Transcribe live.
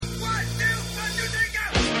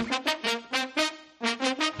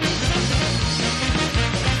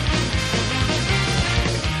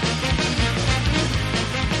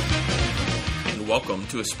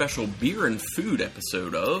to a special beer and food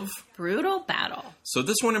episode of Brutal Battle. So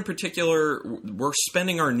this one in particular, we're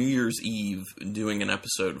spending our New Year's Eve doing an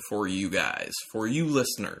episode for you guys, for you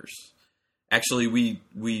listeners. Actually,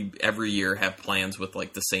 we every year have plans with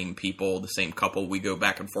like the same people, the same couple. We go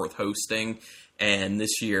back and forth hosting, and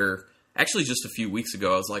this year, actually just a few weeks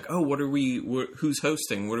ago, I was like, "Oh, who's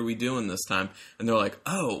hosting? What are we doing this time?" And they're like,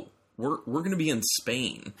 "Oh, we're going to be in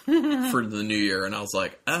Spain for the New Year," and I was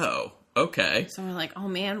like, "Oh, okay." So we're like, "Oh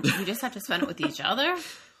man, we just have to spend it with each other."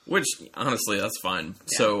 Which, honestly, that's fine.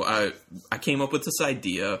 Yeah. So I came up with this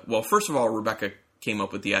idea. Well, first of all, Rebecca came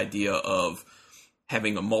up with the idea of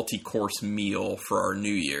having a multi-course meal for our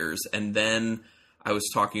New Year's. And then I was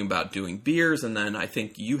talking about doing beers. And then I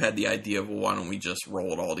think you had the idea of, well, why don't we just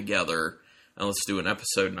roll it all together and let's do an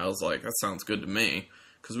episode. And I was like, that sounds good to me.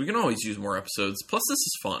 Because we can always use more episodes. Plus, this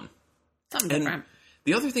is fun. Something different.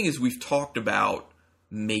 The other thing is we've talked about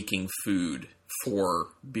making food for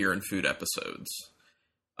beer and food episodes.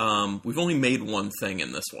 We've only made one thing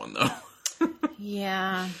in this one, though.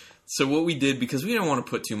 Yeah. So what we did, because we didn't want to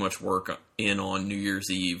put too much work in on New Year's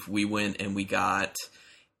Eve, we went and we got,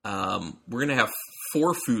 we're going to have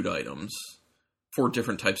 4 food items, 4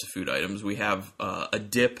 different types of food items. We have a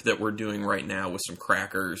dip that we're doing right now with some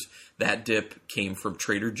crackers. That dip came from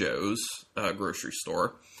Trader Joe's grocery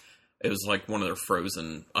store. It was like one of their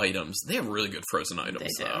frozen items. They have really good frozen items,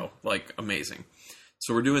 though. Like, amazing.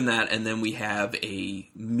 So we're doing that, and then we have a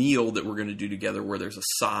meal that we're going to do together where there's a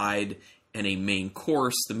side and a main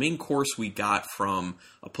course. The main course we got from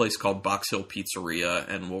a place called Box Hill Pizzeria,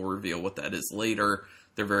 and we'll reveal what that is later.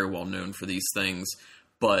 They're very well known for these things.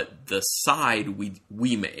 But the side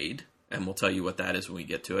we made, and we'll tell you what that is when we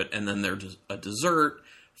get to it. And then there's a dessert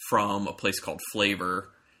from a place called Flavor,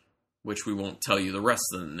 which we won't tell you the rest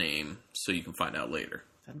of the name, so you can find out later.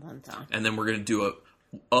 And then we're going to do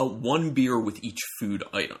a one beer with each food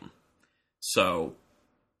item. So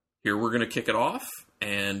here we're going to kick it off,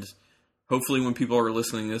 and hopefully when people are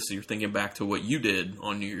listening to this, you're thinking back to what you did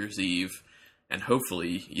on New Year's Eve, and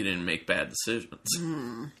hopefully you didn't make bad decisions.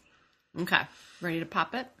 Okay. Ready to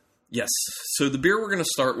pop it? Yes. So the beer we're going to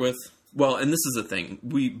start with, well, and this is the thing,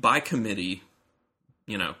 we, by committee,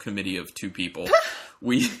 committee of 2 people,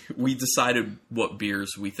 we decided what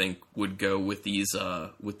beers we think would go with these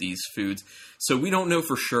foods. So we don't know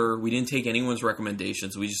for sure. We didn't take anyone's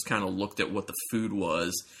recommendations. We just kind of looked at what the food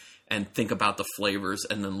was and think about the flavors,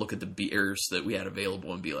 and then look at the beers that we had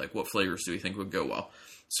available and be like, what flavors do we think would go well?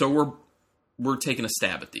 So we're taking a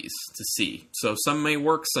stab at these to see. So some may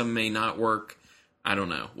work, some may not work. I don't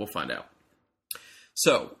know. We'll find out.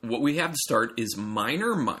 So what we have to start is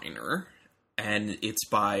Minor Minor, and it's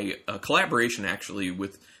by a collaboration actually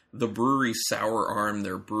with the brewery Sour Arm,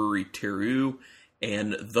 their brewery Teru,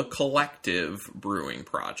 and The Collective Brewing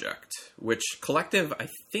Project, which Collective, I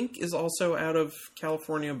think, is also out of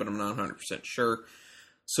California, but I'm not 100% sure.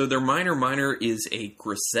 So their Minor Minor is a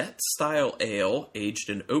grisette-style ale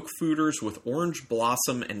aged in oak foeders with orange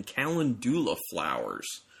blossom and calendula flowers.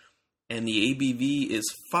 And the ABV is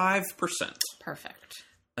 5%. Perfect.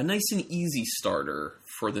 A nice and easy starter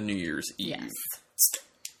for the New Year's Eve. Yes.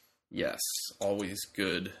 Yes, always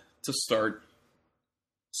good to start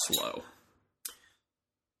slow.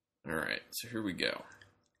 All right, so here we go.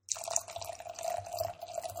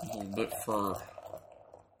 A little bit for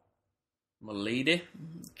my lady.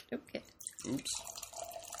 Okay. Oops.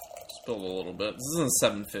 Spilled a little bit. This is a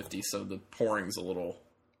 750, so the pouring's a little,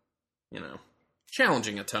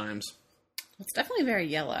 challenging at times. It's definitely very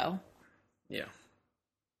yellow. Yeah.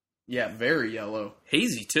 Yeah, very yellow.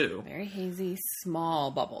 Hazy, too. Very hazy,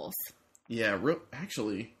 small bubbles. Yeah,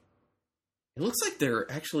 actually, it looks like there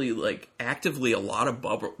are actually, actively a lot of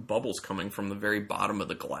bubbles coming from the very bottom of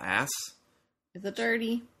the glass. Is it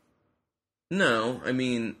dirty? No, I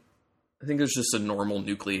mean, I think there's just a normal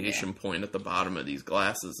nucleation point at the bottom of these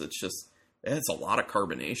glasses. It's a lot of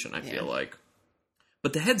carbonation, I feel like.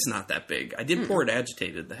 But the head's not that big. I did pour it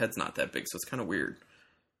agitated. The head's not that big, so it's kind of weird.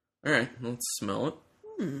 All right, let's smell it.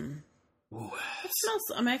 Ooh.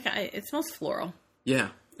 It smells floral. Yeah,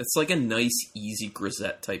 it's like a nice, easy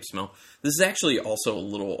grisette type smell. This is actually also a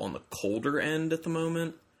little on the colder end at the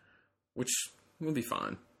moment, which will be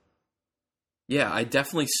fine. Yeah, I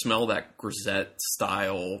definitely smell that grisette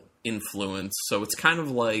style influence. So it's kind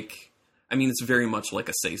of like, it's very much like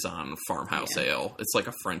a Saison farmhouse ale. It's like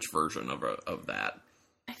a French version of that.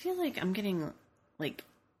 I feel like I'm getting like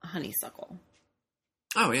honeysuckle.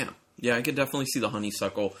 Oh, yeah. Yeah, I could definitely see the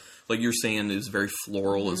honeysuckle. Like you're saying, is very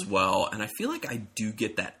floral as well. And I feel like I do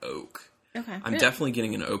get that oak. Okay. I'm definitely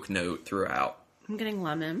getting an oak note throughout. I'm getting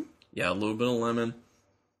lemon. Yeah, a little bit of lemon.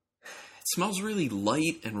 smells really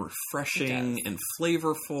light and refreshing and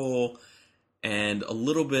flavorful and a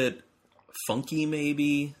little bit funky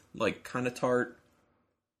maybe, like kind of tart.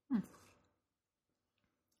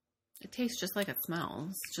 It tastes just like it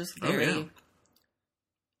smells. Just very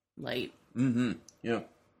light. Mm-hmm. Yeah.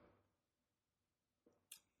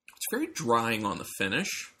 It's very drying on the finish.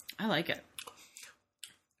 I like it.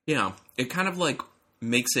 Yeah. It kind of like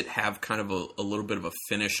makes it have kind of a little bit of a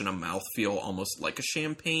finish and a mouthfeel, almost like a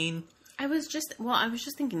champagne. I was just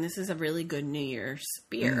thinking this is a really good New Year's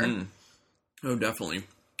beer. Mm-hmm. Oh, definitely.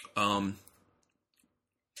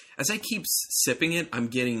 As I keep sipping it, I'm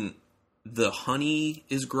getting the honey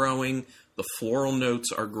is growing, the floral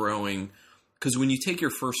notes are growing. Because when you take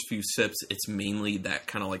your first few sips, it's mainly that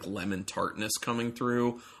kind of like lemon tartness coming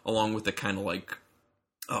through, along with the kind of like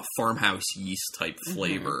farmhouse yeast type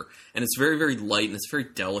flavor. And it's very, very light and it's very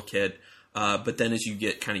delicate. But then as you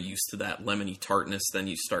get kind of used to that lemony tartness, then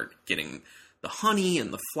you start getting the honey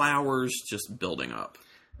and the flowers just building up.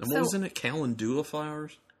 And what was in it? Calendula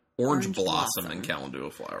flowers? Orange blossom and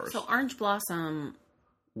calendula flowers. So orange blossom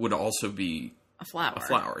would also be a flower. A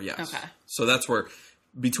flower, yes. Okay. So that's where,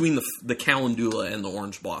 between the calendula and the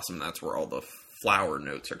orange blossom, that's where all the flower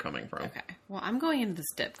notes are coming from. Okay. Well, I'm going into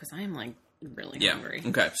this dip because I am like really hungry.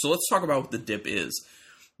 Okay. So let's talk about what the dip is.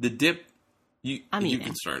 The dip, you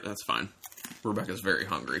can start. That's fine. Rebecca's very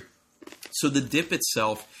hungry. So the dip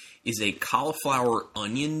itself is a cauliflower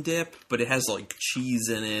onion dip, but it has like cheese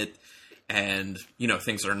in it and,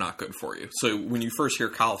 things that are not good for you. So when you first hear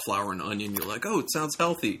cauliflower and onion, you're like, oh, it sounds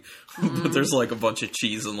healthy. But there's like a bunch of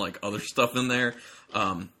cheese and like other stuff in there.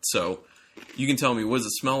 So you can tell me, what does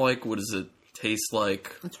it smell like? What does it taste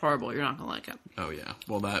like? It's horrible. You're not going to like it. Oh, yeah.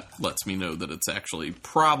 Well, that lets me know that it's actually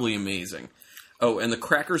probably amazing. Oh, and the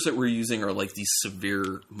crackers that we're using are like these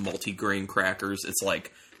severe multi-grain crackers. It's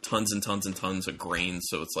like tons and tons and tons of grains.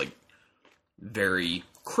 So it's like very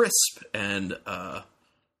crisp and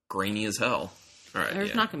grainy as hell. All right.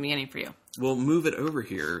 There's not going to be any for you. Well, move it over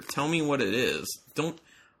here. Tell me what it is. Don't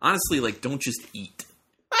just eat.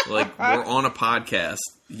 Like, we're on a podcast.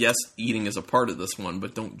 Yes, eating is a part of this one,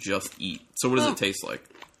 but don't just eat. So what does it taste like?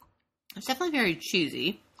 It's definitely very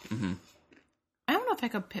cheesy. Mm-hmm. I don't know if I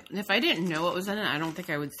could if I didn't know what was in it, I don't think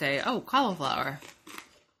I would say, oh, cauliflower.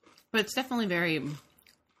 But it's definitely very, you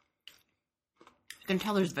can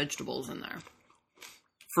tell there's vegetables in there.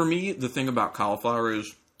 For me, the thing about cauliflower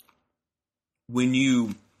is when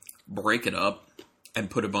you break it up and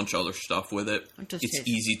put a bunch of other stuff with it, it's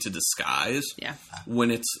easy to disguise. Yeah.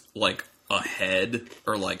 When it's like a head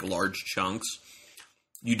or like large chunks,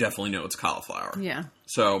 you definitely know it's cauliflower. Yeah.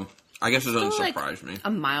 So I guess it doesn't surprise me. A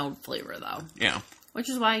mild flavor though. Yeah. Which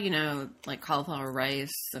is why, like cauliflower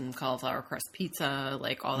rice and cauliflower crust pizza,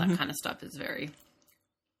 like all that kind of stuff is very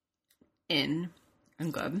in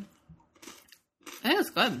and good. I think it's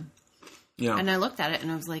good. Yeah. And I looked at it and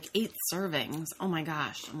I was like, 8 servings. Oh my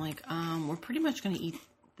gosh. I'm like, we're pretty much going to eat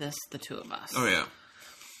this, the two of us. Oh yeah.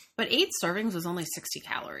 But 8 servings was only 60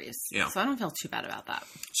 calories. Yeah. So I don't feel too bad about that.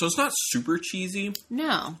 So it's not super cheesy.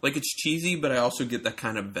 No. Like, it's cheesy, but I also get that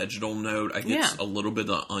kind of vegetal note. I get a little bit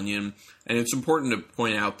of onion. And it's important to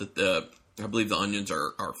point out that I believe the onions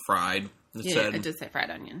are fried. It did say fried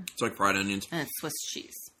onion. It's like fried onions. And it's Swiss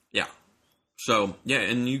cheese. Yeah. So, yeah,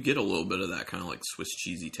 and you get a little bit of that kind of like Swiss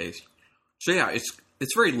cheesy taste. So, yeah,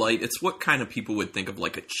 it's very light. It's what kind of people would think of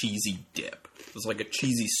like a cheesy dip. It's like a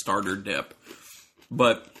cheesy starter dip.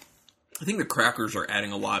 But I think the crackers are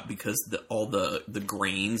adding a lot because all the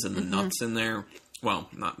grains and the nuts in there, well,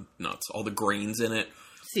 not nuts, all the grains in it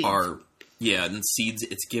seeds. And seeds,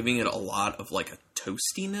 it's giving it a lot of like a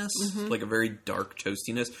toastiness, like a very dark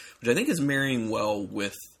toastiness, which I think is marrying well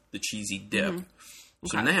with the cheesy dip.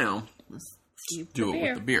 So now, let's do it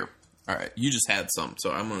with the beer. All right, you just had some,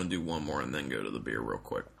 so I'm going to do one more and then go to the beer real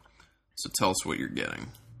quick. So tell us what you're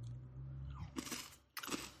getting.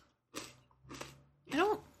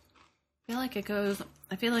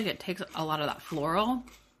 I feel like it takes a lot of that floral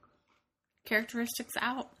characteristics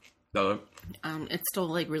out. It's still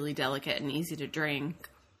like really delicate and easy to drink.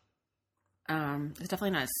 It's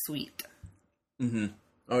definitely not as sweet.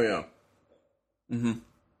 Oh yeah.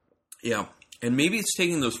 Yeah. And maybe it's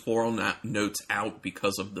taking those floral notes out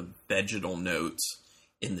because of the vegetal notes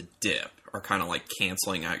in the dip are kind of like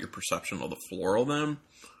canceling out your perception of the floral then.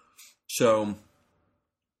 So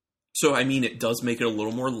I mean, it does make it a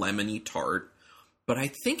little more lemony tart, but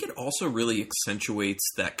I think it also really accentuates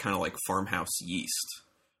that kind of like farmhouse yeast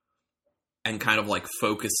and kind of like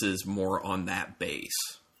focuses more on that base.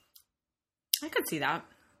 I could see that.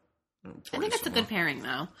 I think it's a good pairing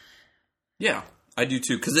though. Yeah, I do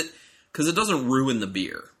too. Cause it doesn't ruin the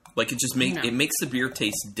beer. Like it just it makes the beer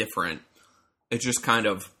taste different It's just kind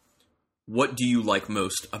of, what do you like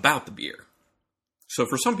most about the beer? So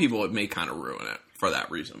for some people, it may kind of ruin it for that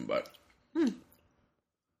reason, but I'm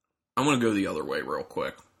going to go the other way real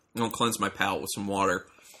quick. I'm going to cleanse my palate with some water,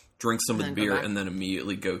 drink some of the beer, and then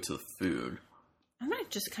immediately go to the food. I might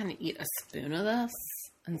just kind of eat a spoon of this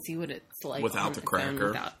and see what it's like without the cracker.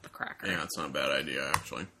 Without the cracker. Yeah, it's not a bad idea,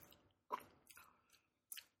 actually.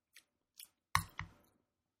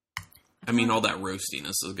 I mean, all that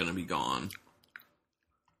roastiness is going to be gone.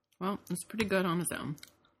 Well, it's pretty good on its own.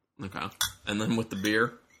 Okay. And then with the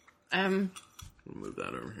beer? We'll move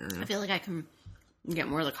that over here. Yeah. I feel like I can get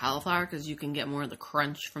more of the cauliflower because you can get more of the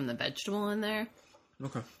crunch from the vegetable in there.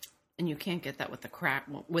 Okay. And you can't get that with the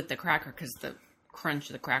cracker because the crunch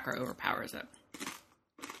of the cracker overpowers it.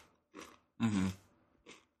 Mm-hmm.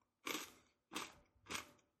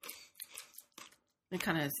 It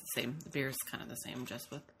kind of is the same. The beer is kind of the same,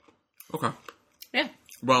 just with... Okay. Yeah.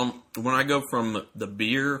 Well, when I go from the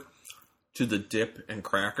beer to the dip and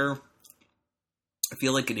cracker, I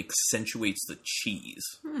feel like it accentuates the cheese.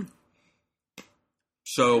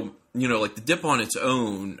 So, like the dip on its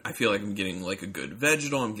own, I feel like I'm getting like a good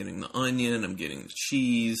vegetal, I'm getting the onion, I'm getting the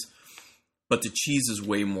cheese, but the cheese is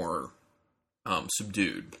way more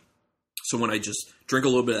subdued. So when I just drink a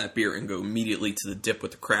little bit of that beer and go immediately to the dip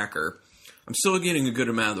with the cracker, I'm still getting a good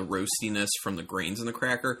amount of the roastiness from the grains in the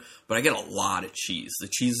cracker, but I get a lot of cheese. The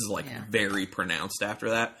cheese is very pronounced after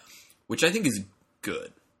that, which I think is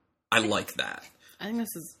good. I like that. I think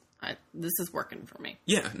this is working for me.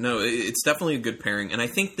 Yeah, no, it's definitely a good pairing. And I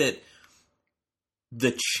think that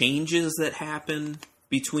the changes that happen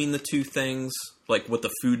between the two things, like what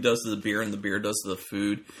the food does to the beer and the beer does to the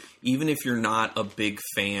food, even if you're not a big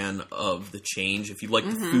fan of the change, if you like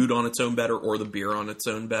the food on its own better or the beer on its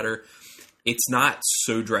own better, it's not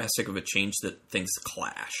so drastic of a change that things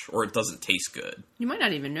clash or it doesn't taste good. You might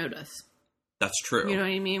not even notice. That's true. You know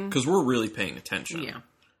what I mean? Because we're really paying attention. Yeah.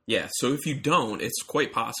 Yeah, so if you don't, it's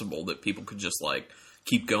quite possible that people could just,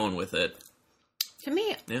 keep going with it. To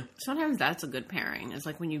me, sometimes that's a good pairing. It's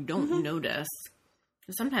like when you don't notice.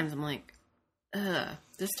 Sometimes I'm like,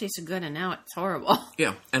 this tasted good and now it's horrible.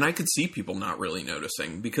 Yeah, and I could see people not really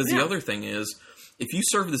noticing. Because the other thing is, if you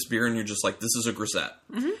serve this beer and you're just like, this is a grisette,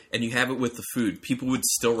 and you have it with the food, people would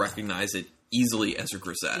still recognize it easily as a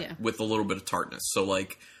grisette with a little bit of tartness. So,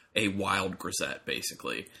 like a wild grisette,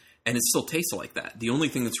 basically. And it still tastes like that. The only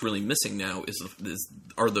thing that's really missing now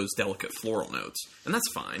are those delicate floral notes. And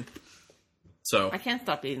that's fine. So I can't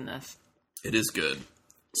stop eating this. It is good.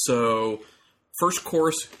 So, first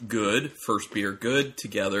course, good. First beer, good.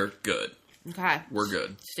 Together, good. Okay. We're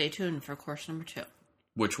good. Stay tuned for course number 2.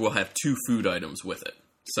 Which will have 2 food items with it.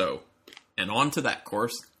 So, and on to that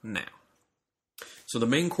course now. So the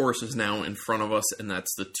main course is now in front of us, and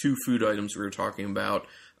that's the 2 food items we were talking about.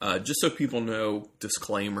 Just so people know,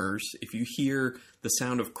 disclaimers, if you hear the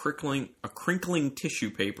sound of a crinkling tissue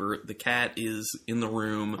paper, the cat is in the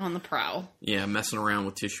room. On the prowl. Yeah, messing around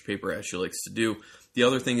with tissue paper as she likes to do. The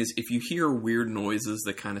other thing is, if you hear weird noises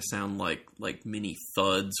that kind of sound like mini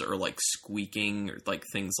thuds or like squeaking or like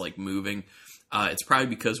things like moving, it's probably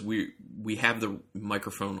because we have the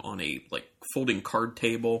microphone on a folding card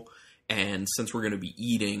table, and since we're going to be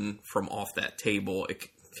eating from off that table, it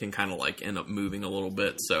can kind of end up moving a little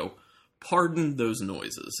bit. So pardon those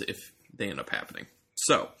noises if they end up happening.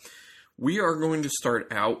 So we are going to start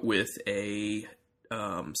out with a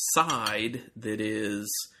side that is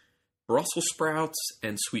Brussels sprouts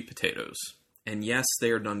and sweet potatoes. And yes,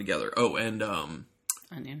 they are done together. Oh, and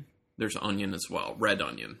onion. There's onion as well, red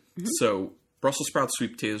onion. So Brussels sprouts,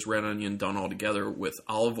 sweet potatoes, red onion done all together with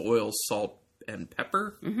olive oil, salt, and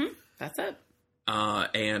pepper. That's it.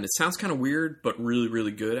 And it sounds kind of weird, but really,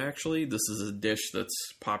 really good, actually. This is a dish that's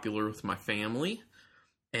popular with my family.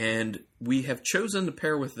 And we have chosen to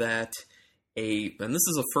pair with that and this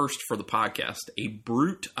is a first for the podcast, a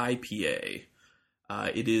Brut IPA.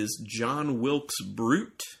 It is John Wilkes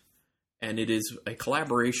Brut, and it is a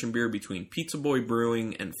collaboration beer between Pizza Boy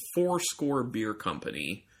Brewing and Fourscore Beer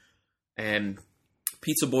Company. And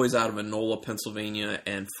Pizza Boy's out of Enola, Pennsylvania,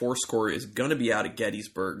 and Fourscore is going to be out of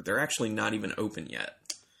Gettysburg. They're actually not even open yet.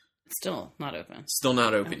 Still not open. Still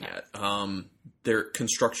not open yet. Their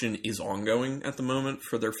construction is ongoing at the moment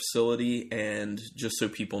for their facility, and just so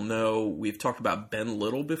people know, we've talked about Ben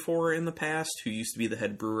Little before in the past, who used to be the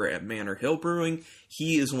head brewer at Manor Hill Brewing.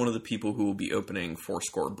 He is one of the people who will be opening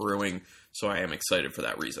Fourscore Brewing, so I am excited for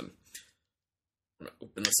that reason. I'm going to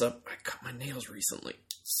open this up. I cut my nails recently.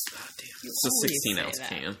 Oh, damn. It's a 16-ounce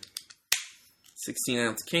can.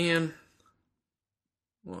 16-ounce can.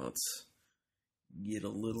 Let's get a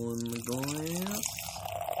little in the glass.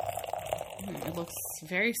 It looks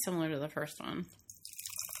very similar to the first one.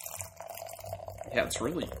 Yeah, it's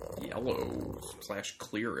really yellow /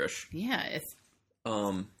 clearish. Yeah, it's...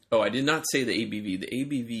 Oh, I did not say the ABV. The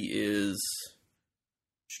ABV is...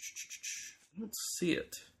 I don't see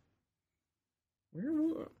it.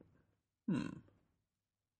 Where?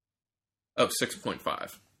 Oh,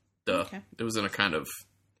 6.5. Duh. Okay. It was in a kind of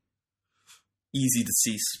easy to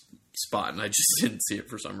see spot, and I just didn't see it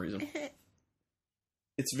for some reason.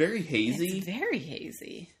 It's very hazy. It's very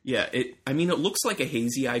hazy. Yeah, it looks like a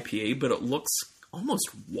hazy IPA, but it looks almost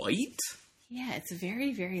white. Yeah, it's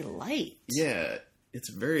very, very light. Yeah, it's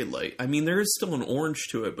very light. I mean, there is still an orange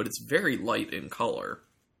to it, but it's very light in color.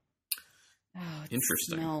 Oh, it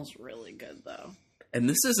Interesting. Smells really good, though. And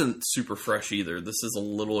this isn't super fresh either. This is a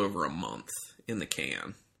little over a month in the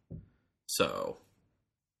can. So,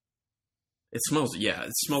 it smells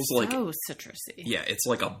like... So citrusy. Yeah, it's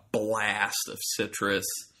like a blast of citrus.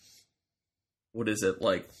 What is it,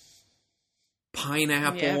 like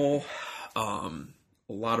pineapple? Yeah.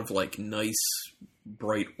 A lot of like nice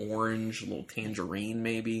bright orange, a little tangerine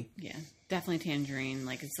maybe. Yeah, definitely tangerine.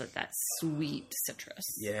 Like it's like that sweet citrus.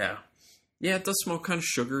 Yeah. Yeah, it does smell kind of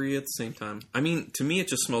sugary at the same time. I mean, to me it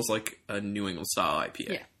just smells like a New England style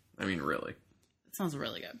IPA. Yeah. I mean, really. It smells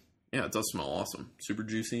really good. Yeah, it does smell awesome. Super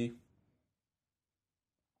juicy.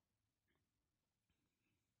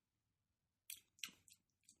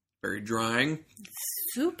 Very drying.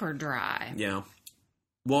 Super dry. Yeah.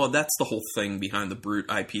 Well, that's the whole thing behind the Brut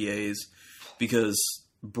IPAs, because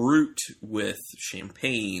Brut with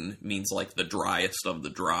champagne means like the driest of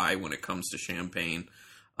the dry when it comes to champagne.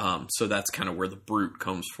 So that's kind of where the Brut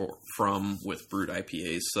comes from with Brut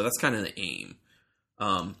IPAs. So that's kind of the aim.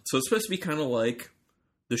 So it's supposed to be kind of like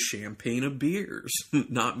the champagne of beers,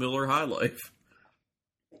 not Miller High Life.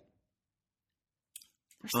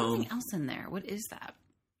 There's something else in there. What is that?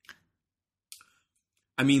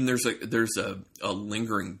 I mean, there's a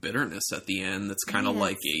lingering bitterness at the end that's kind of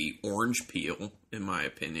like a orange peel, in my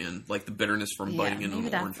opinion. Like the bitterness from biting into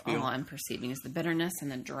an orange peel. All I'm perceiving is the bitterness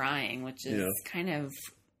and the drying, which is kind of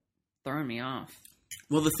throwing me off.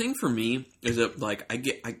 Well, the thing for me is that like I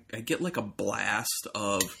get like a blast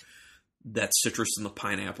of that citrus and the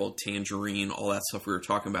pineapple, tangerine, all that stuff we were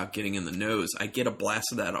talking about getting in the nose. I get a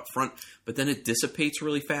blast of that up front, but then it dissipates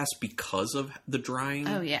really fast because of the drying.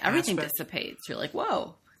 Oh yeah, everything dissipates. You're like,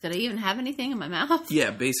 whoa, did I even have anything in my mouth?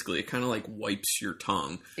 Yeah, basically, it kind of like wipes your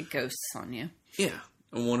tongue. It ghosts on you. Yeah,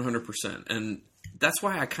 100%. And that's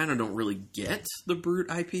why I kind of don't really get the Brut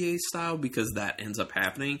IPA style, because that ends up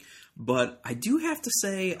happening. But I do have to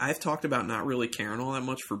say, I've talked about not really caring all that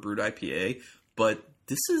much for Brut IPA, but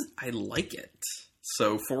I like it.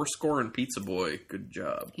 So 4 and Pizza Boy, good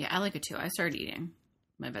job. Yeah, I like it too. I started eating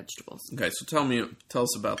my vegetables. Okay, so tell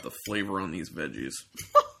us about the flavor on these veggies.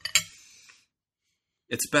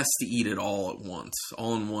 It's best to eat it all at once,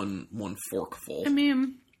 all in one forkful. I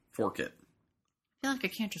mean, fork it. I feel like I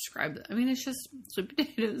can't describe it. I mean, it's just sweet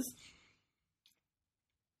potatoes.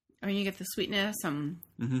 I mean, you get the sweetness, kind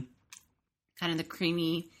of the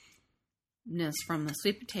creaminess from the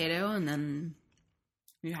sweet potato, and then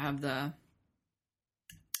you have the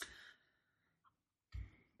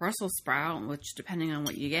Brussels sprout, which depending on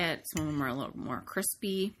what you get, some of them are a little more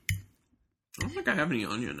crispy. I don't think I have any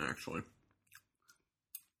onion, actually.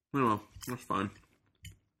 I don't know. That's fine.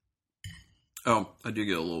 Oh, I do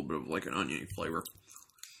get a little bit of like an oniony flavor.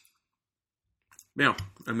 Yeah,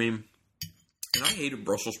 I mean, and I hated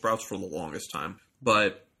Brussels sprouts for the longest time,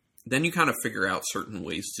 but then you kind of figure out certain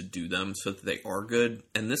ways to do them so that they are good.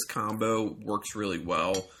 And this combo works really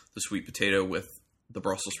well, the sweet potato with the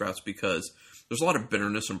Brussels sprouts, because there's a lot of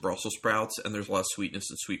bitterness in Brussels sprouts and there's a lot of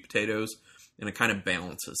sweetness in sweet potatoes, and it kind of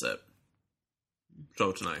balances it.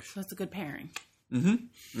 So it's nice. So it's a good pairing.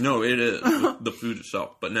 No, it is the food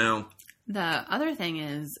itself. But now the other thing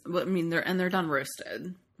is, I mean, they're done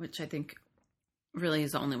roasted, which I think really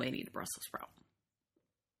is the only way to eat a Brussels sprout.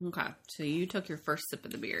 Okay, so you took your first sip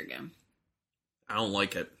of the beer again. I don't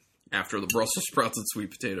like it after the Brussels sprouts and sweet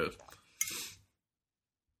potatoes.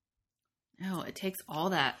 No, it takes all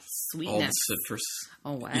that sweetness. All the citrus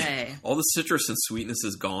away. Yeah, all the citrus and sweetness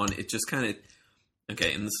is gone. It just kind of...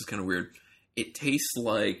 Okay, and this is kind of weird. It tastes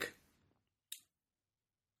like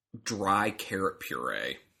dry carrot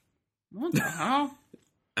puree. What the hell?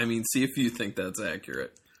 I mean, see if you think that's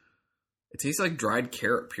accurate. It tastes like dried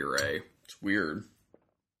carrot puree. It's weird.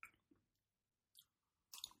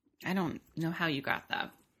 I don't know how you got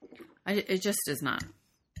that. It just is not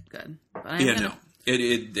good. But no.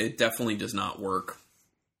 It definitely does not work.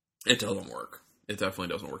 It doesn't work. It definitely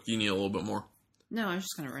doesn't work. You need a little bit more? No, I was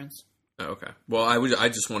just going to rinse. Oh, okay. Well, I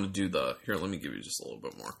just want to do the... Here, let me give you just a little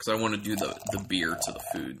bit more. Because I want to do the beer to the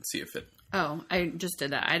food and see if it... Oh, I just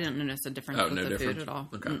did that. I didn't notice a difference with the food at all.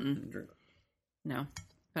 Okay. No.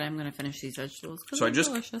 But I'm going to finish these vegetables. So I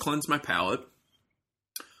just cleansed my palate.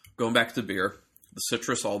 Going back to the beer. The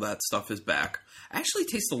citrus, all that stuff is back. I actually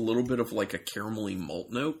taste a little bit of like a caramelly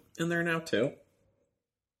malt note in there now, too.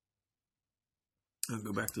 I'll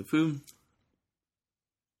go back to the food.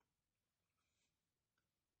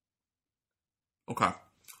 Okay.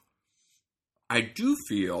 I do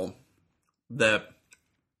feel that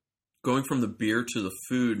going from the beer to the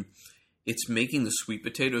food, it's making the sweet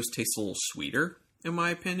potatoes taste a little sweeter, in my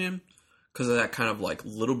opinion, because of that kind of like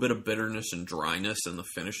little bit of bitterness and dryness in the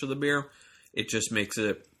finish of the beer. It just makes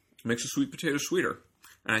the sweet potato sweeter.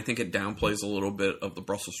 And I think it downplays a little bit of the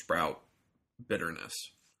Brussels sprout bitterness.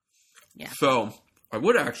 Yeah. So I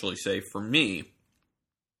would actually say for me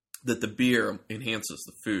that the beer enhances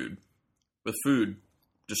the food. The food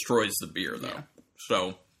destroys the beer, though. Yeah.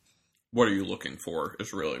 So, what are you looking for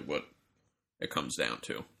is really what it comes down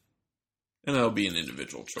to. And that'll be an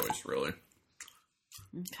individual choice, really.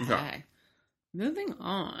 Okay. Moving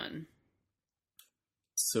on.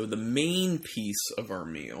 So, the main piece of our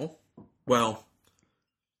meal, well,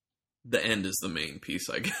 the end is the main piece,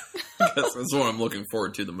 I guess. That's what I'm looking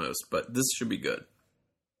forward to the most. But this should be good.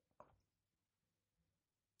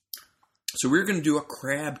 So, we're going to do a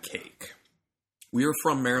crab cake. We are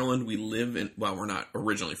from Maryland. We live in... Well, we're not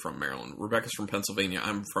originally from Maryland. Rebecca's from Pennsylvania.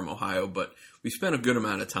 I'm from Ohio. But we spent a good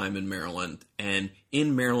amount of time in Maryland. And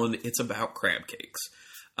in Maryland, it's about crab cakes.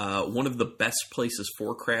 One of the best places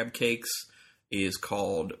for crab cakes is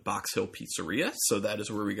called Box Hill Pizzeria. So that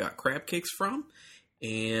is where we got crab cakes from.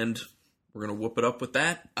 And we're going to whoop it up with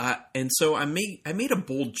that. And so I made a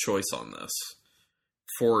bold choice on this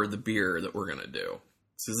for the beer that we're going to do.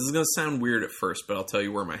 So this is going to sound weird at first, but I'll tell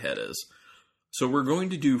you where my head is. So we're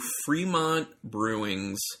going to do Fremont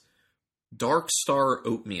Brewing's Dark Star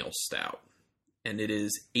Oatmeal Stout. And it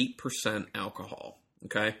is 8% alcohol.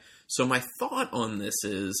 Okay? So my thought on this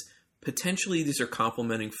is potentially these are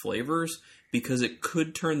complementing flavors because it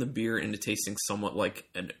could turn the beer into tasting somewhat like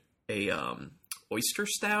a oyster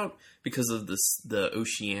stout because of the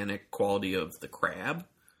oceanic quality of the crab.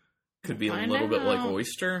 Could be a little bit like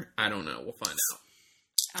oyster. I don't know. We'll find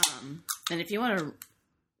out. And if you want to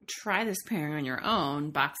try this pairing on your own,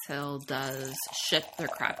 Box Hill does ship their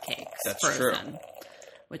crab cakes frozen,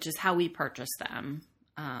 which is how we purchase them.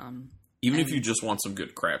 Even if you just want some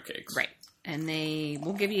good crab cakes. Right. And they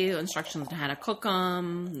will give you instructions on how to cook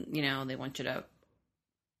them. You know, they want you to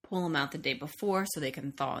pull them out the day before so they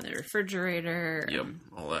can thaw in the refrigerator. Yep,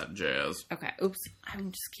 all that jazz. Okay, oops. I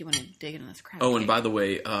just keep wanting to dig into this crab cake. And by the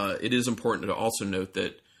way, it is important to also note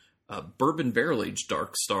that Bourbon Barrel Aged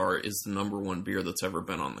Dark Star is the #1 beer that's ever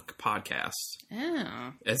been on the podcast.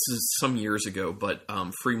 Oh. This is some years ago, but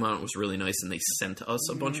Fremont was really nice, and they sent us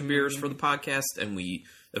a bunch of beers for the podcast, and we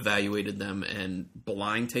evaluated them, and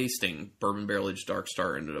blind tasting, Bourbon Barrel Aged Dark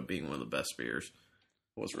Star ended up being one of the best beers.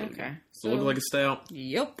 It was really good. So it looked like a stout.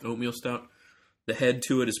 Yep. Oatmeal stout. The head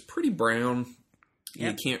to it is pretty brown.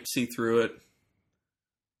 Yep. You can't see through it.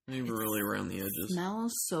 Maybe really around the edges. It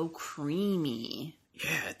smells so creamy.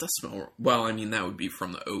 Yeah, it does smell... Well, I mean, that would be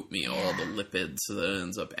from the oatmeal, all the lipids that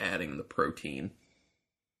ends up adding the protein.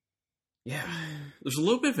 Yeah. There's a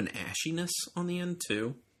little bit of an ashiness on the end,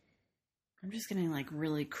 too. I'm just getting, like,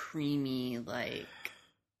 really creamy, like,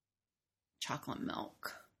 chocolate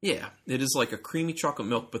milk. Yeah, it is like a creamy chocolate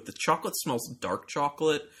milk, but the chocolate smells dark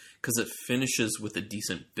chocolate because it finishes with a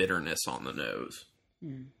decent bitterness on the nose.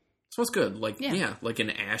 Mm. Smells good. Like, like an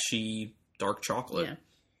ashy dark chocolate. Yeah.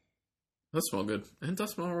 That smells good. And it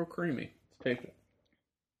does smell real creamy. Let's take it.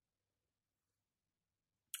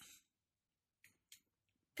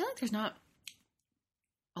 I feel like there's not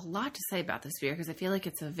a lot to say about this beer because I feel like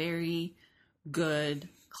it's a very good,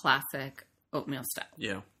 classic oatmeal stout.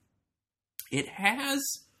 Yeah. It has...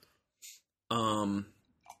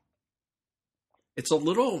 it's a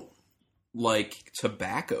little, like,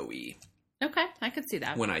 tobacco-y. Okay, I could see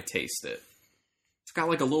that. When I taste it. It's got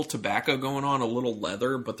like a little tobacco going on, a little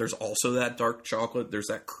leather, but there's also that dark chocolate. There's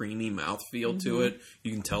that creamy mouthfeel to it.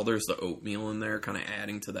 You can tell there's the oatmeal in there kind of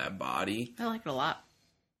adding to that body. I like it a lot.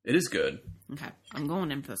 It is good. Okay, I'm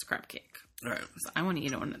going in for this crab cake. All right. I want to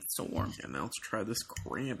eat it when it's still warm. Yeah, now let's try this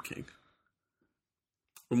crab cake.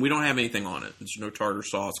 And we don't have anything on it. There's no tartar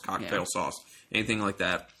sauce, cocktail sauce, anything like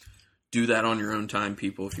that. Do that on your own time,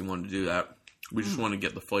 people, if you want to do that. We just want to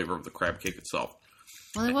get the flavor of the crab cake itself.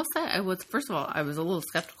 Well, I will say, first of all, I was a little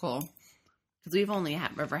skeptical because we've only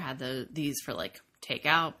ever had these for like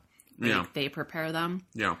takeout. Like, they prepare them.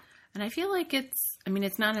 Yeah. And I feel like it's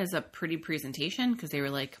not as a pretty presentation because they were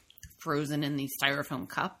like frozen in these styrofoam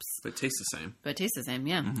cups. But it tastes the same. But it tastes the same,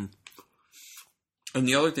 yeah. Mm-hmm. And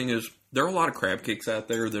the other thing is, there are a lot of crab cakes out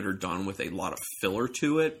there that are done with a lot of filler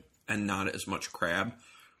to it and not as much crab.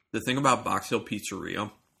 The thing about Box Hill Pizzeria,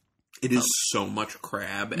 it is so much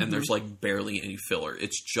crab and there's like barely any filler.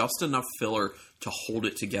 It's just enough filler to hold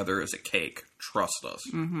it together as a cake. Trust us.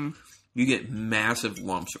 Mm-hmm. You get massive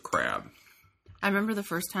lumps of crab. I remember the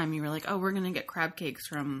first time you were like, oh, we're going to get crab cakes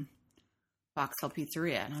from Box Hill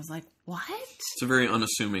Pizzeria. And I was like, what? It's a very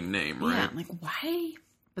unassuming name, right? Yeah, I'm like, why?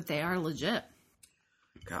 But they are legit.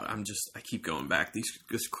 God, I keep going back.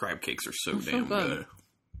 These crab cakes are so They're damn good.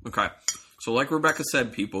 Okay. So like Rebecca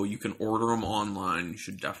said, people, you can order them online. You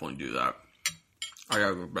should definitely do that. I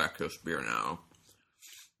gotta go back to this beer now.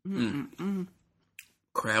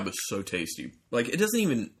 Crab is so tasty. Like, it doesn't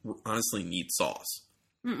even honestly need sauce.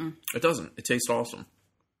 It doesn't. It tastes awesome.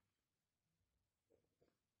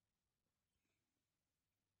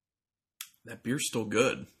 That beer's still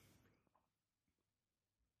good.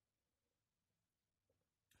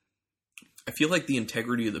 I feel like the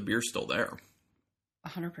integrity of the beer's still there.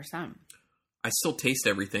 100%. I still taste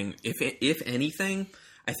everything. If anything,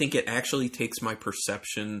 I think it actually takes my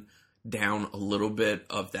perception down a little bit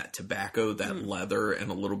of that tobacco, that leather, and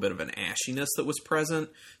a little bit of an ashiness that was present.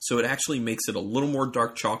 So it actually makes it a little more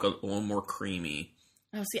dark chocolate, a little more creamy.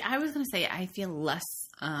 Oh, see, I was going to say I feel less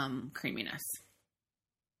creaminess.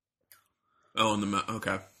 Oh,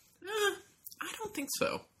 okay. I don't think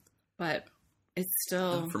so. But it's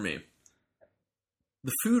still... for me.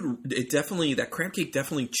 The food, that crab cake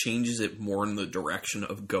definitely changes it more in the direction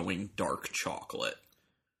of going dark chocolate.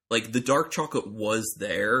 Like, the dark chocolate was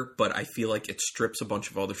there, but I feel like it strips a bunch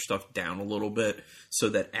of other stuff down a little bit so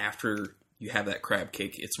that after you have that crab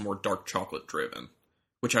cake, it's more dark chocolate driven,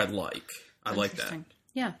 which I like. I like that.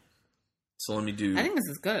 Yeah. So let me do... I think this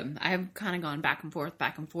is good. I've kind of gone back and forth,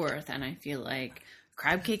 and I feel like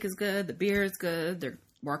crab cake is good, the beer is good, they're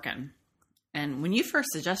working. And when you first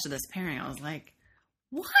suggested this pairing, I was like,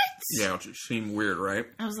 what? Yeah, it seemed weird, right?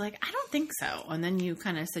 I was like, I don't think so. And then you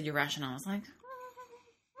kind of said your rationale. I was like,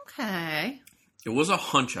 okay. It was a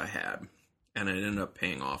hunch I had, and it ended up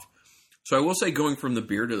paying off. So I will say, going from the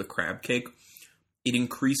beer to the crab cake, it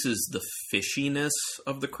increases the fishiness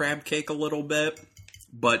of the crab cake a little bit,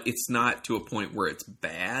 but it's not to a point where it's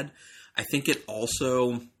bad. I think it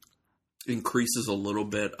also increases a little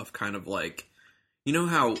bit of kind of like, you know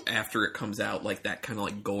how after it comes out, like that kind of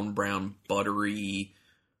like golden brown, buttery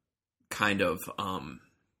kind of, I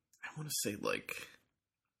want to say like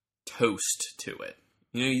toast to it.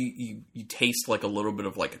 You know, you taste like a little bit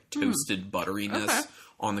of like a toasted butteriness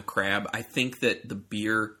on the crab. I think that the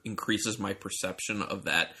beer increases my perception of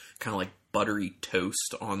that kind of like buttery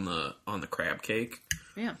toast on the crab cake.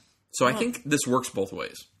 Yeah. So I think this works both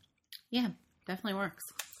ways. Yeah, definitely works.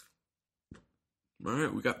 All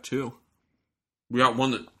right, we got two. We got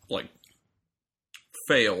one that like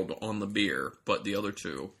failed on the beer, but the other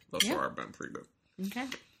two thus far have been pretty good. Okay.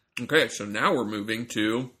 Okay, so now we're moving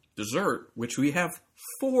to dessert, which we have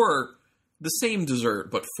the same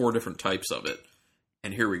dessert, but 4 different types of it.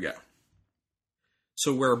 And here we go.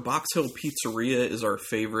 So where Box Hill Pizzeria is our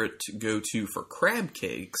favorite go-to for crab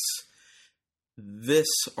cakes,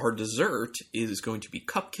 our dessert is going to be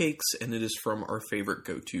cupcakes, and it is from our favorite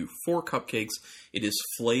go-to for cupcakes. It is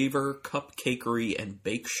Flavor Cupcakery and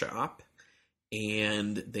Bake Shop,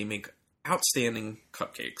 and they make outstanding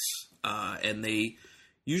cupcakes. And they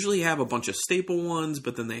usually have a bunch of staple ones,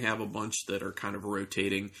 but then they have a bunch that are kind of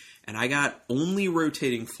rotating. And I got only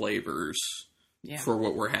rotating flavors for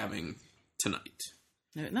what we're having tonight.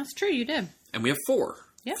 That's true, you did. And we have 4.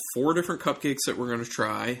 Yeah. 4 different cupcakes that we're going to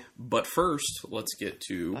try. But first, let's get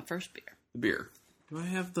to the first beer. The beer. Do I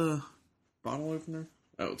have the bottle opener?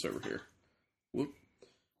 Oh, it's over here. Whoop.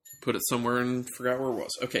 Put it somewhere and forgot where it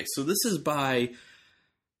was. Okay, so this is by,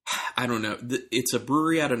 I don't know. It's a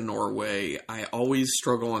brewery out of Norway. I always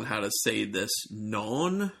struggle on how to say this.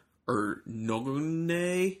 Non or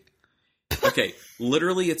Nogne. Okay,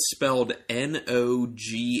 literally it's spelled Nogne.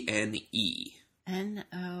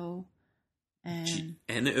 Nogne.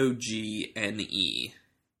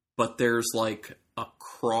 But there's like a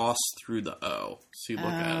cross through the O. So you look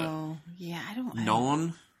at it. Oh, yeah, I don't...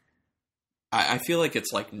 Non? I feel like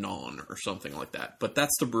it's like non or something like that. But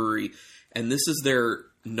that's the brewery. And this is their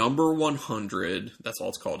number 100. That's all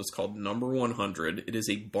it's called. It's called number 100. It is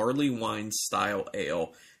a barley wine style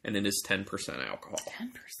ale. And it is 10% alcohol. 10%?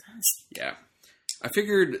 Yeah. I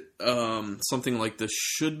figured something like this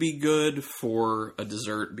should be good for a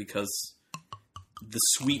dessert because the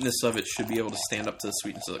sweetness of it should be able to stand up to the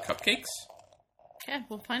sweetness of the cupcakes. Okay,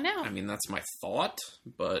 we'll find out. I mean, that's my thought,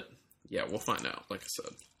 but yeah, we'll find out, like I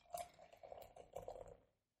said.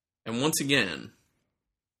 And once again,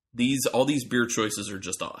 all these beer choices are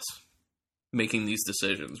just us making these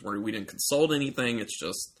decisions where we didn't consult anything. It's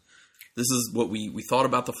just, this is what we thought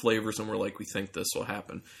about the flavors and we're like, we think this will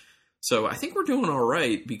happen. So I think we're doing all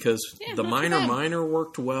right because the minor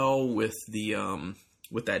worked well with the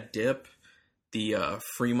with that dip. The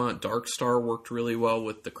Fremont Dark Star worked really well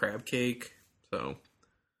with the crab cake. So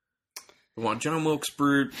the one John Wilkes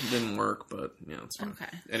Brute didn't work, but yeah, it's fine. Okay.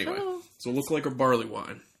 Anyway, so it looks like a barley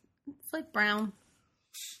wine. It's like brown.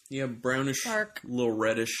 Yeah, brownish, dark, a little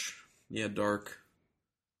reddish. Yeah, dark.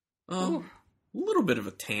 A little bit of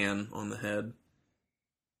a tan on the head.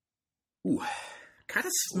 Ooh, kind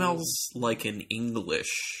of smells like an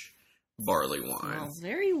English barley wine. Smells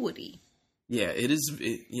very woody. Yeah, it is.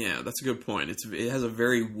 Yeah, that's a good point. It has a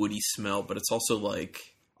very woody smell, but it's also like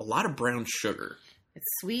a lot of brown sugar. It's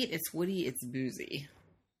sweet, it's woody, it's boozy.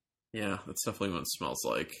 Yeah, that's definitely what it smells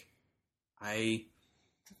like.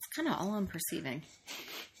 That's kind of all I'm perceiving.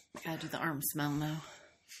 Gotta do the arm smell now.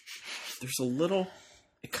 There's a little...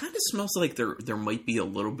 It kind of smells like there might be a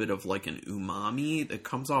little bit of like an umami that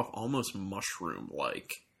comes off almost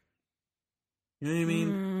mushroom-like. You know what I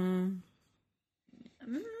mean?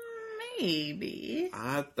 Maybe.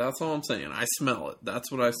 That's all I'm saying. I smell it.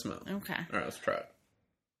 That's what I smell. Okay. All right, let's try it.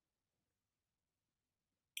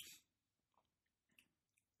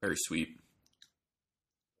 Very sweet.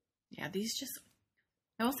 Yeah, these just...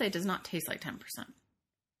 I will say it does not taste like 10%.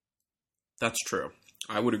 That's true.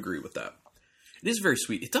 I would agree with that. It is very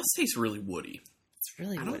sweet. It does taste really woody. It's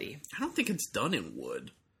really woody. I don't think it's done in wood.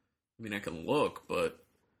 I mean, I can look, but...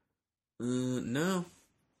 No.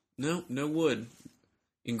 No wood.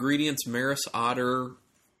 Ingredients: Maris Otter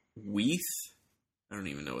Wheat. I don't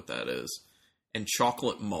even know what that is. And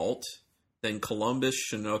chocolate malt. Then Columbus,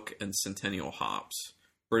 Chinook, and Centennial hops.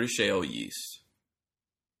 British ale yeast.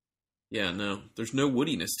 Yeah, no. There's no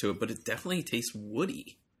woodiness to it, but it definitely tastes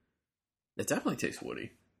woody. It definitely tastes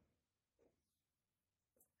woody.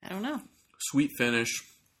 I don't know. Sweet finish.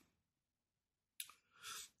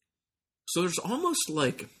 So there's almost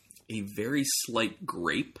like a very slight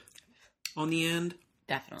grape on the end.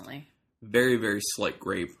 Definitely. Very, very slight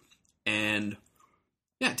grape. And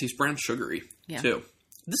yeah, it tastes brown sugary too.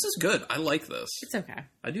 This is good. I like this. It's okay.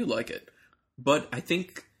 I do like it. But I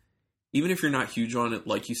think even if you're not huge on it,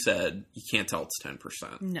 like you said, you can't tell it's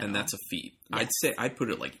 10%. No. And that's a feat. Yes. I'd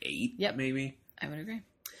put it like 8, maybe. I would agree.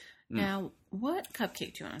 Now, what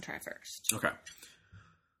cupcake do you want to try first? Okay.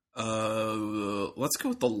 Let's go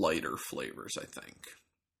with the lighter flavors, I think.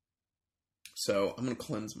 So I'm going to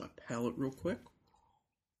cleanse my palate real quick.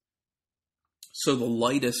 So the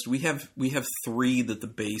lightest, we have 3 that the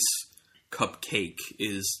base cupcake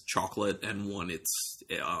is chocolate and 1 it's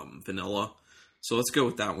vanilla. So let's go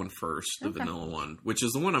with that one first, the vanilla one, which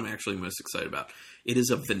is the one I'm actually most excited about. It is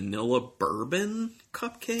a vanilla bourbon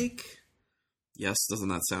cupcake. Yes, doesn't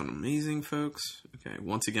that sound amazing, folks? Okay,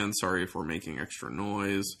 once again, sorry if we're making extra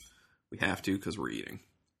noise. We have to because we're eating.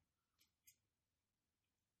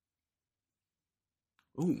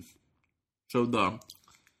 Ooh. So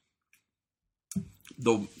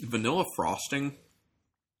the vanilla frosting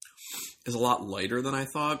is a lot lighter than I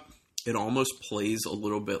thought. It almost plays a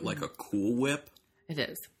little bit like a Cool Whip. It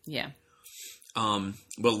is, yeah. But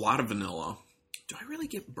a lot of vanilla. Do I really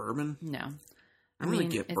get bourbon? No. I really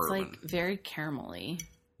get bourbon. It's like very caramelly.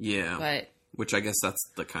 Yeah. But which I guess that's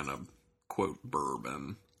the kind of, quote,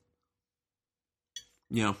 bourbon.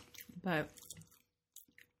 Yeah. But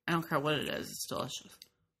I don't care what it is. It's delicious.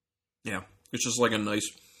 Yeah. It's just like a nice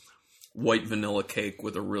white vanilla cake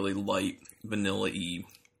with a really light vanilla-y.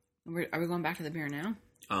 Are we going back to the beer now?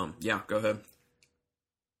 Yeah, go ahead.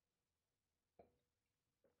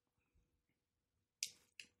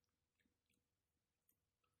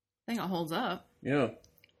 I think it holds up. Yeah.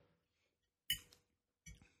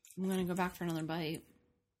 I'm going to go back for another bite.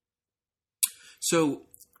 So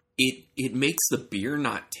it makes the beer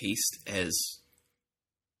not taste as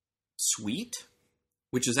sweet,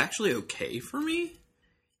 which is actually okay for me.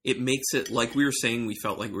 It makes it, like we were saying, we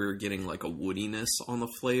felt like we were getting like a woodiness on the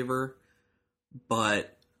flavor,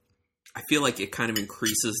 but I feel like it kind of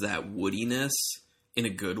increases that woodiness in a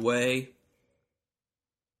good way.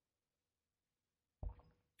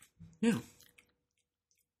 Yeah.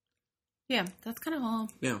 Yeah, that's kind of all.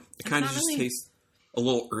 Yeah, it kind of just tastes a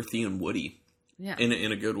little earthy and woody. Yeah.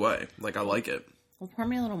 In a good way. Like, I like it. Well, pour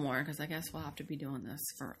me a little more, because I guess we'll have to be doing this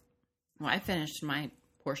for... Well, I finished my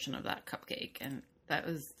portion of that cupcake, and that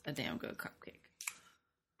was a damn good cupcake.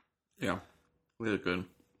 Yeah, really good.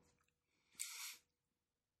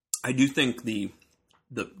 I do think the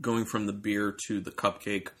going from the beer to the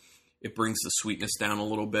cupcake, it brings the sweetness down a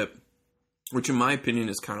little bit, which in my opinion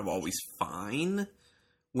is kind of always fine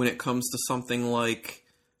when it comes to something like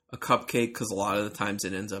a cupcake, because a lot of the times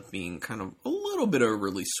it ends up being kind of a little bit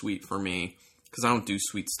overly sweet for me, because I don't do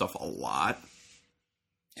sweet stuff a lot.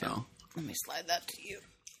 So let me slide that to you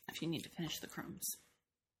if you need to finish the crumbs.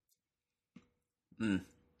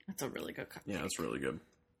 That's a really good cupcake. Yeah, that's really good.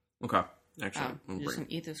 Okay. Actually, you're just going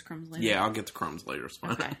to eat those crumbs later? Yeah, I'll get the crumbs later. It's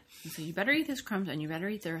fine. Okay. So you better eat those crumbs, and you better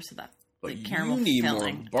eat the rest of that But caramel you need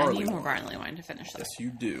filling. more barley I need more wine. barley wine to finish that. Yes,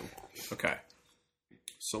 you do. Okay.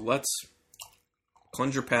 So let's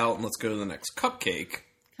cleanse your palate and let's go to the next cupcake.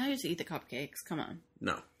 Can I just eat the cupcakes? Come on.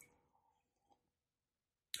 No.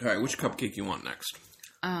 All right, which cupcake you want next?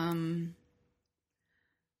 I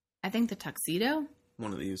think the tuxedo.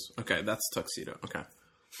 One of these. Okay, that's tuxedo. Okay.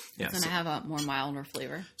 Yeah. It's going to have a more milder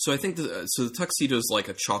flavor. So I think the tuxedo is like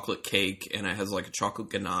a chocolate cake, and it has like a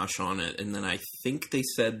chocolate ganache on it, and then I think they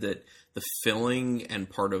said that the filling and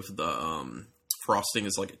part of the frosting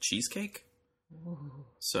is like a cheesecake. Ooh.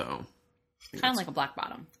 So kind of like a black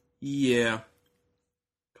bottom. Yeah,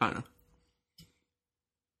 kind of.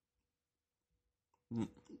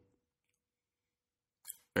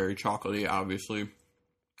 Very chocolatey, obviously.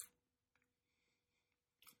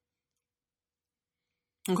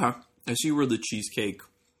 Okay, I see where the cheesecake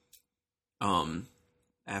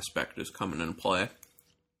aspect is coming into play.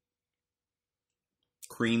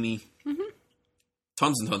 Creamy. Mm-hmm.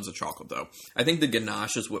 Tons and tons of chocolate, though. I think the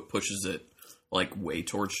ganache is what pushes it, like, way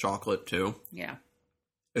towards chocolate, too. Yeah.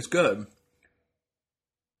 It's good.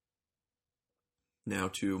 Now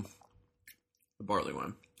to the barley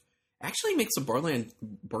wine. Actually makes the barley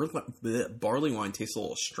wine taste a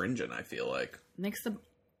little astringent, I feel like. Makes the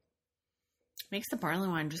barley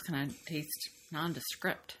wine just kind of taste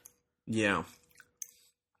nondescript. Yeah.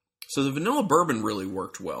 So the vanilla bourbon really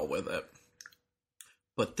worked well with it.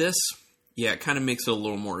 But this, yeah, it kind of makes it a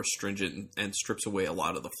little more astringent and strips away a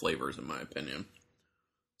lot of the flavors, in my opinion.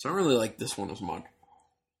 So I don't really like this one as much.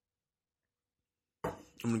 I'm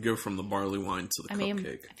going to go from the barley wine to the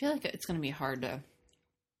cupcake. I feel like it's going to be hard to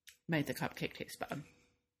make the cupcake taste bad.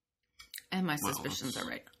 And my suspicions are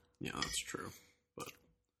right. Yeah, that's true. But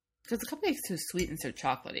because the cupcake's so sweet and so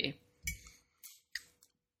chocolatey,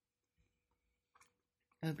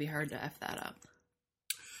 it would be hard to F that up.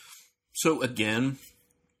 So again,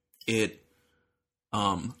 the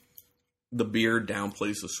beer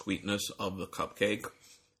downplays the sweetness of the cupcake,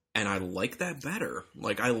 and I like that better.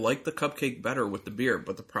 Like, I like the cupcake better with the beer,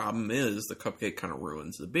 but the problem is the cupcake kind of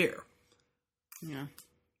ruins the beer. Yeah.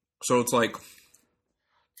 So it's like,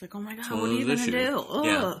 oh my god, what are you gonna do? Ugh.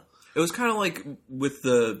 Yeah. It was kind of like with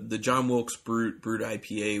the John Wilkes Brut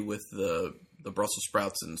IPA with the Brussels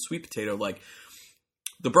sprouts and sweet potato. Like,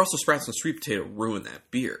 the Brussels sprouts and sweet potato ruined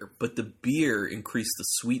that beer, but the beer increased the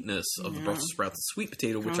sweetness of the Brussels sprouts and sweet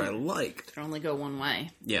potato, which I liked. It can only go one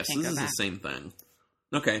way. Yes, this is the same thing.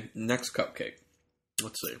 Okay, next cupcake.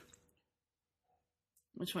 Let's see.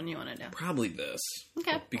 Which one do you want to do? Probably this.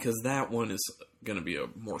 Okay. Because that one is going to be a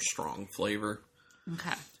more strong flavor.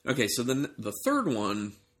 Okay. Okay, so the third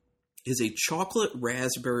one is a chocolate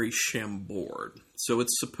raspberry chambord. So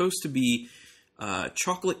it's supposed to be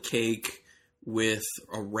chocolate cake with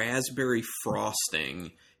a raspberry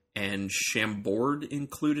frosting and chambord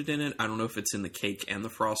included in it. I don't know if it's in the cake and the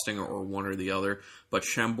frosting or one or the other, but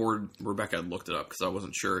chambord, Rebecca had looked it up because I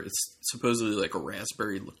wasn't sure. It's supposedly like a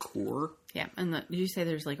raspberry liqueur. Yeah, and did you say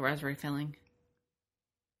there's like a raspberry filling?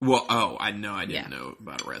 Well, I didn't know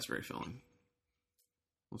about a raspberry filling.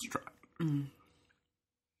 Let's try it. Mm.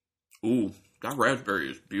 Ooh, that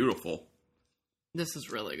raspberry is beautiful. This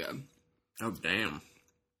is really good. Oh, damn.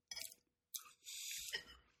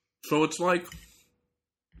 So it's like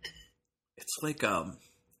a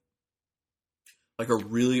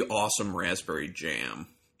really awesome raspberry jam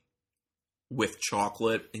with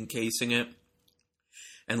chocolate encasing it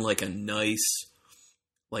and like a nice,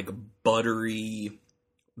 like buttery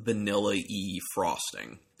vanilla-y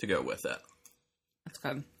frosting to go with it. That's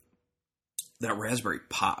good. That raspberry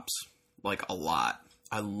pops like a lot.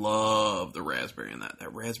 I love the raspberry in that.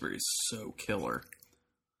 That raspberry is so killer.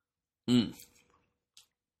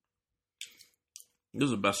 This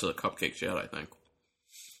is the best of the cupcakes yet, I think.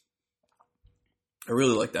 I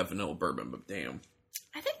really like that vanilla bourbon, but damn.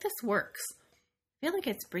 I think this works. I feel like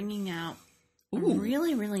it's bringing out a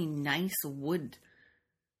really, really nice wood.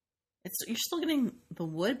 You're still getting the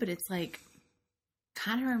wood, but it's like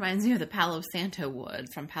kind of reminds me of the Palo Santo wood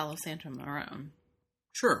from Palo Santo Marron.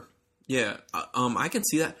 Sure. Yeah. I can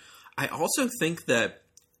see that. I also think that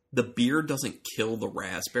the beer doesn't kill the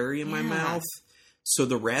raspberry in my mouth. So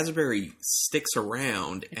the raspberry sticks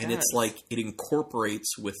around, It and does. it's like it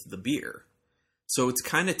incorporates with the beer. So it's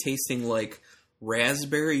kind of tasting like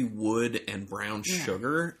raspberry, wood, and brown Yeah.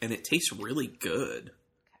 sugar, and it tastes really good.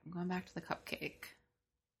 I'm going back to the cupcake.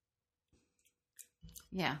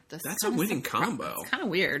 Yeah, That's a winning combo. It's kind of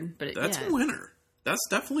weird, but That's a winner. That's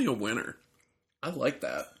definitely a winner. I like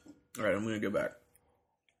that. All right, I'm going to go back.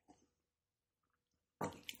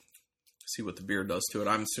 See what the beer does to it.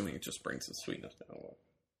 I'm assuming it just brings the sweetness down a little.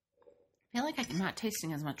 I feel like I'm not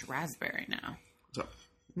tasting as much raspberry now. So,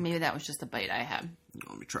 Maybe that was just a bite I had.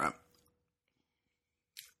 let me try it.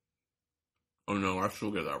 Oh no, I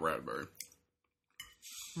still get that raspberry.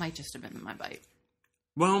 Might just have been my bite.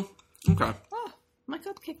 Well, okay. Oh, my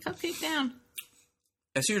cupcake down.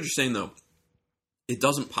 I see what you're saying, though. It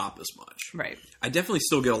doesn't pop as much. Right. I definitely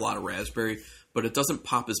still get a lot of raspberry, but it doesn't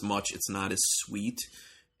pop as much. It's not as sweet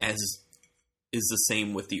as is the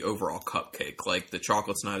same with the overall cupcake. Like, the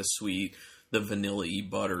chocolate's not as sweet. The vanilla-y,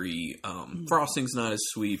 buttery frosting's not as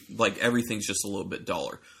sweet. Like, everything's just a little bit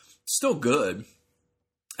duller. Still good.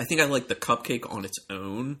 I think I like the cupcake on its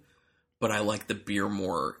own, but I like the beer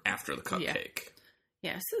more after the cupcake.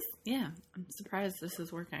 Yeah, I'm surprised this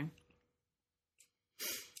is working.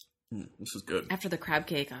 This is good. After the crab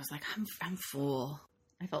cake, I was like, I'm full.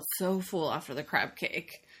 I felt so full after the crab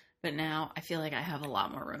cake. But now I feel like I have a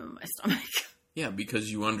lot more room in my stomach. Yeah, because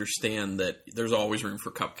you understand that there's always room for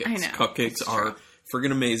cupcakes. I know. Cupcakes are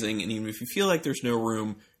friggin' amazing, and even if you feel like there's no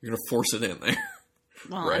room, you're going to force it in there.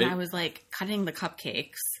 Well, right? And I was like cutting the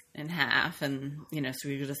cupcakes in half, and so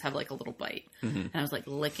we could just have like a little bite. Mm-hmm. And I was like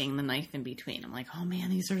licking the knife in between. I'm like, oh man,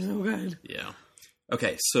 these are so good. Yeah.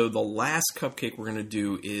 Okay, so the last cupcake we're going to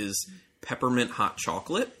do is peppermint hot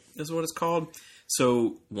chocolate, is what it's called.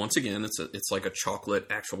 So once again, it's like a chocolate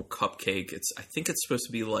actual cupcake. I think it's supposed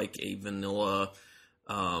to be like a vanilla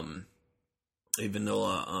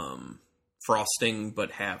frosting,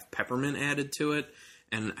 but have peppermint added to it.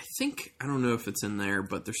 And I don't know if it's in there,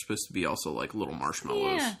 but there's supposed to be also like little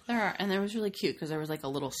marshmallows. Yeah, there are. And it was really cute because there was like a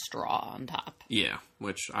little straw on top. Yeah,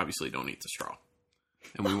 which obviously don't eat the straw.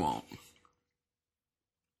 And we won't.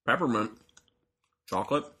 Peppermint.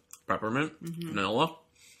 Chocolate. Peppermint. Vanilla.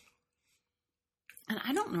 And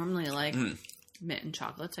I don't normally like mint and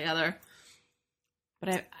chocolate together. But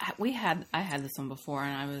I had this one before,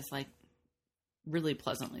 and I was like really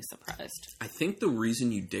pleasantly surprised. I think the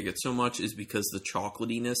reason you dig it so much is because the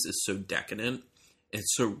chocolatiness is so decadent.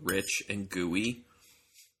 It's so rich and gooey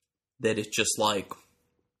that it just like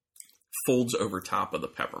folds over top of the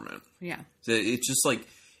peppermint. Yeah. So it's just like,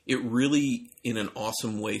 it really, in an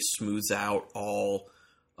awesome way, smooths out all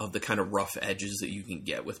of the kind of rough edges that you can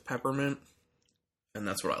get with peppermint. And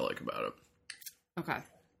that's what I like about it. Okay.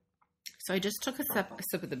 So I just took a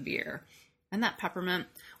sip of the beer. And that peppermint,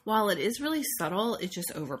 while it is really subtle, it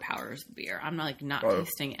just overpowers the beer. I'm not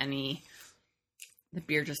tasting any. The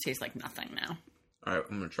beer just tastes like nothing now. All right,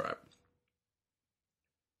 I'm going to try it.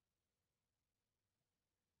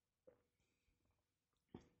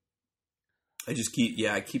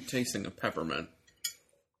 I keep tasting the peppermint.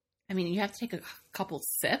 I mean, you have to take a couple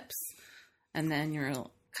sips, and then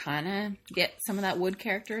you'll kind of get some of that wood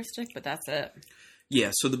characteristic, but that's it.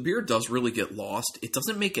 Yeah, so the beer does really get lost. It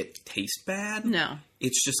doesn't make it taste bad. No.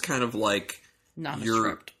 It's just kind of like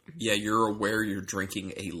Nondescript. you're aware you're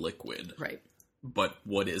drinking a liquid. Right. But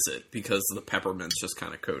what is it? Because the peppermint's just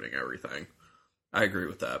kind of coating everything. I agree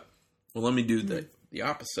with that. Well, let me do the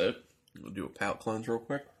opposite. We'll do a palate cleanse real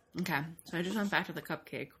quick. Okay. So I just went back to the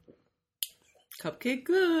cupcake. Cupcake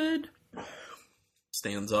good.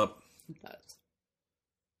 Stands up. It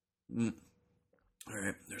does. All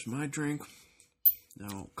right, there's my drink.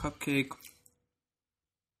 Now, cupcake.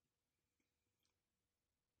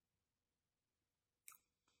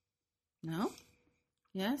 No?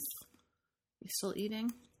 Yes? You still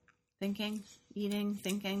eating? Thinking? Eating?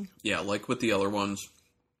 Thinking? Yeah, like with the other ones,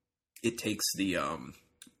 it takes the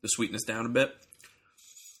sweetness down a bit.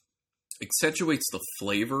 Accentuates the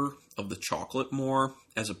flavor of the chocolate more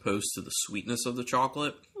as opposed to the sweetness of the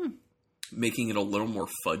chocolate, making it a little more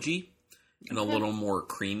fudgy and a little more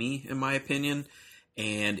creamy, in my opinion.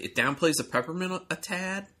 And it downplays the peppermint a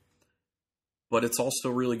tad, but it's all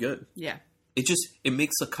still really good. Yeah. It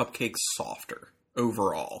makes the cupcake softer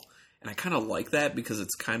overall. And I kind of like that because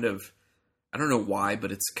it's kind of, I don't know why,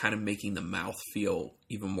 but it's kind of making the mouth feel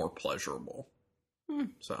even more pleasurable.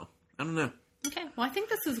 So, I don't know. Okay. Well, I think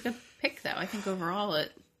this is a good pick, though. I think overall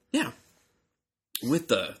it... Yeah. With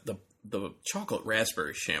the chocolate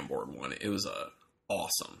raspberry Chambord one, it was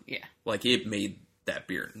awesome. Yeah. Like, it made that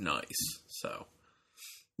beer nice. So,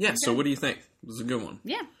 Yeah, so what do you think? It was a good one.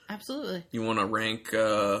 Yeah, absolutely. You want to rank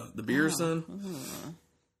the beers then?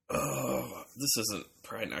 Oh, this isn't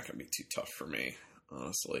probably not going to be too tough for me,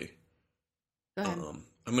 honestly. Go ahead.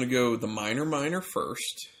 I'm going to go the Minor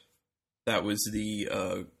first. That was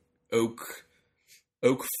the oak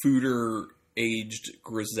foeder aged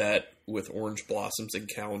grisette with orange blossoms and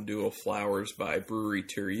calendula flowers by Brewery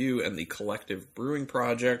Thierry and the Collective Brewing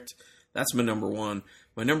Project. That's my number one.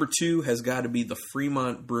 My number two has got to be the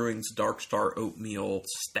Fremont Brewing's Dark Star Oatmeal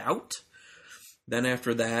Stout. Then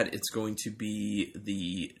after that, it's going to be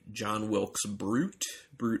the John Wilkes Brute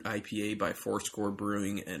IPA by Fourscore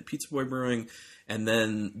Brewing and Pizza Boy Brewing. And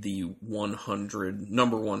then the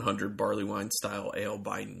number 100 barley wine style ale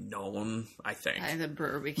by Nolan, I think. By the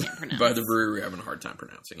brewer we can't pronounce. By the brewery we're having a hard time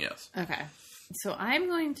pronouncing, yes. Okay. So I'm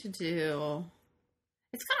going to do...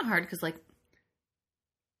 It's kind of hard because, like,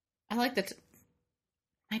 I like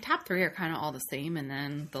my top three are kind of all the same, and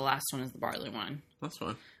then the last one is the barley wine. That's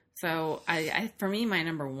fine. So for me, my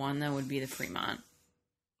number one, though, would be the Fremont.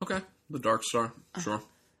 Okay. The Dark Star. Sure.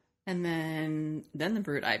 And then the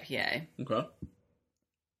Brute IPA. Okay.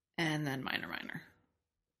 And then Minor.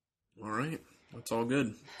 All right. That's all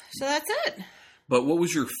good. So that's it. But what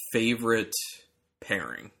was your favorite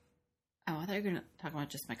pairing? Oh, I thought you were going to talk about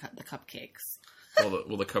just the cupcakes.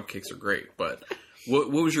 Well, the cupcakes are great, but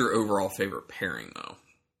what was your overall favorite pairing, though?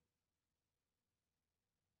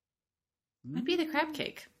 Might be the crab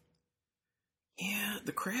cake. Yeah,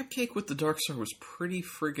 the crab cake with the Dark Star was pretty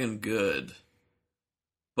friggin' good.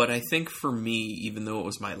 But I think for me, even though it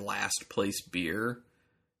was my last place beer,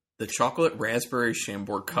 the chocolate raspberry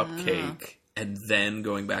Chambord cupcake and then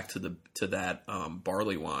going back to that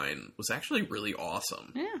barley wine was actually really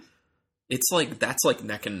awesome. Yeah. It's like that's like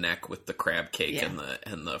neck and neck with the crab cake and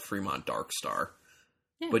the Fremont Dark Star.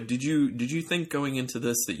 Yeah. But did you think going into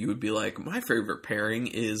this that you would be like, my favorite pairing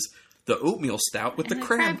is the oatmeal stout with the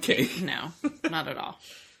crab cake? No, not at all.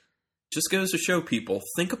 Just goes to show people,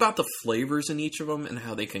 think about the flavors in each of them and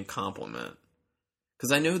how they can complement.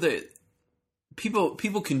 Because I know that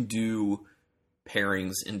people can do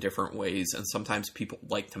pairings in different ways, and sometimes people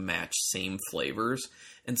like to match same flavors,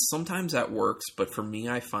 and sometimes that works, but for me,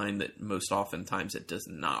 I find that most oftentimes it does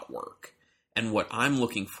not work. And what I'm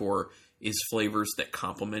looking for is flavors that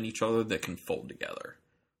complement each other that can fold together.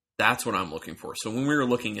 That's what I'm looking for. So when we were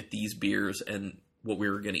looking at these beers and what we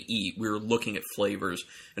were going to eat, we were looking at flavors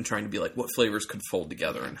and trying to be like, what flavors could fold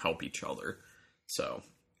together and help each other. So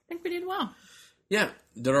I think we did well. Yeah,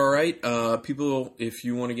 did all right. People, if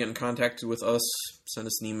you want to get in contact with us, send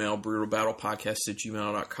us an email,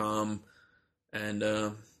 brutalbattlepodcast@gmail.com.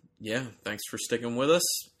 And yeah, thanks for sticking with us.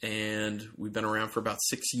 And we've been around for about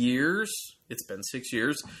 6 years. It's been 6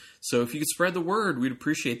 years. So if you could spread the word, we'd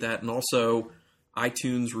appreciate that. And also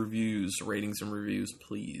iTunes reviews, ratings and reviews,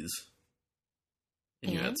 please.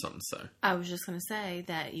 And you had something to say. I was just going to say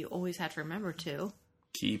that you always have to remember to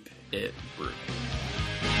keep it brutal.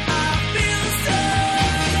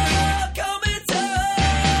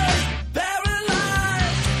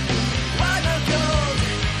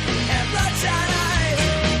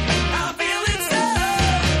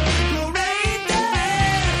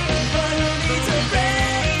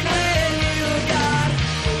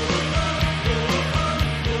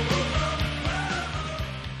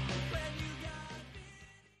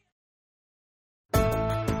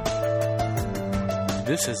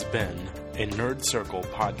 This has been a Nerd Circle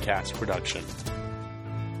podcast production.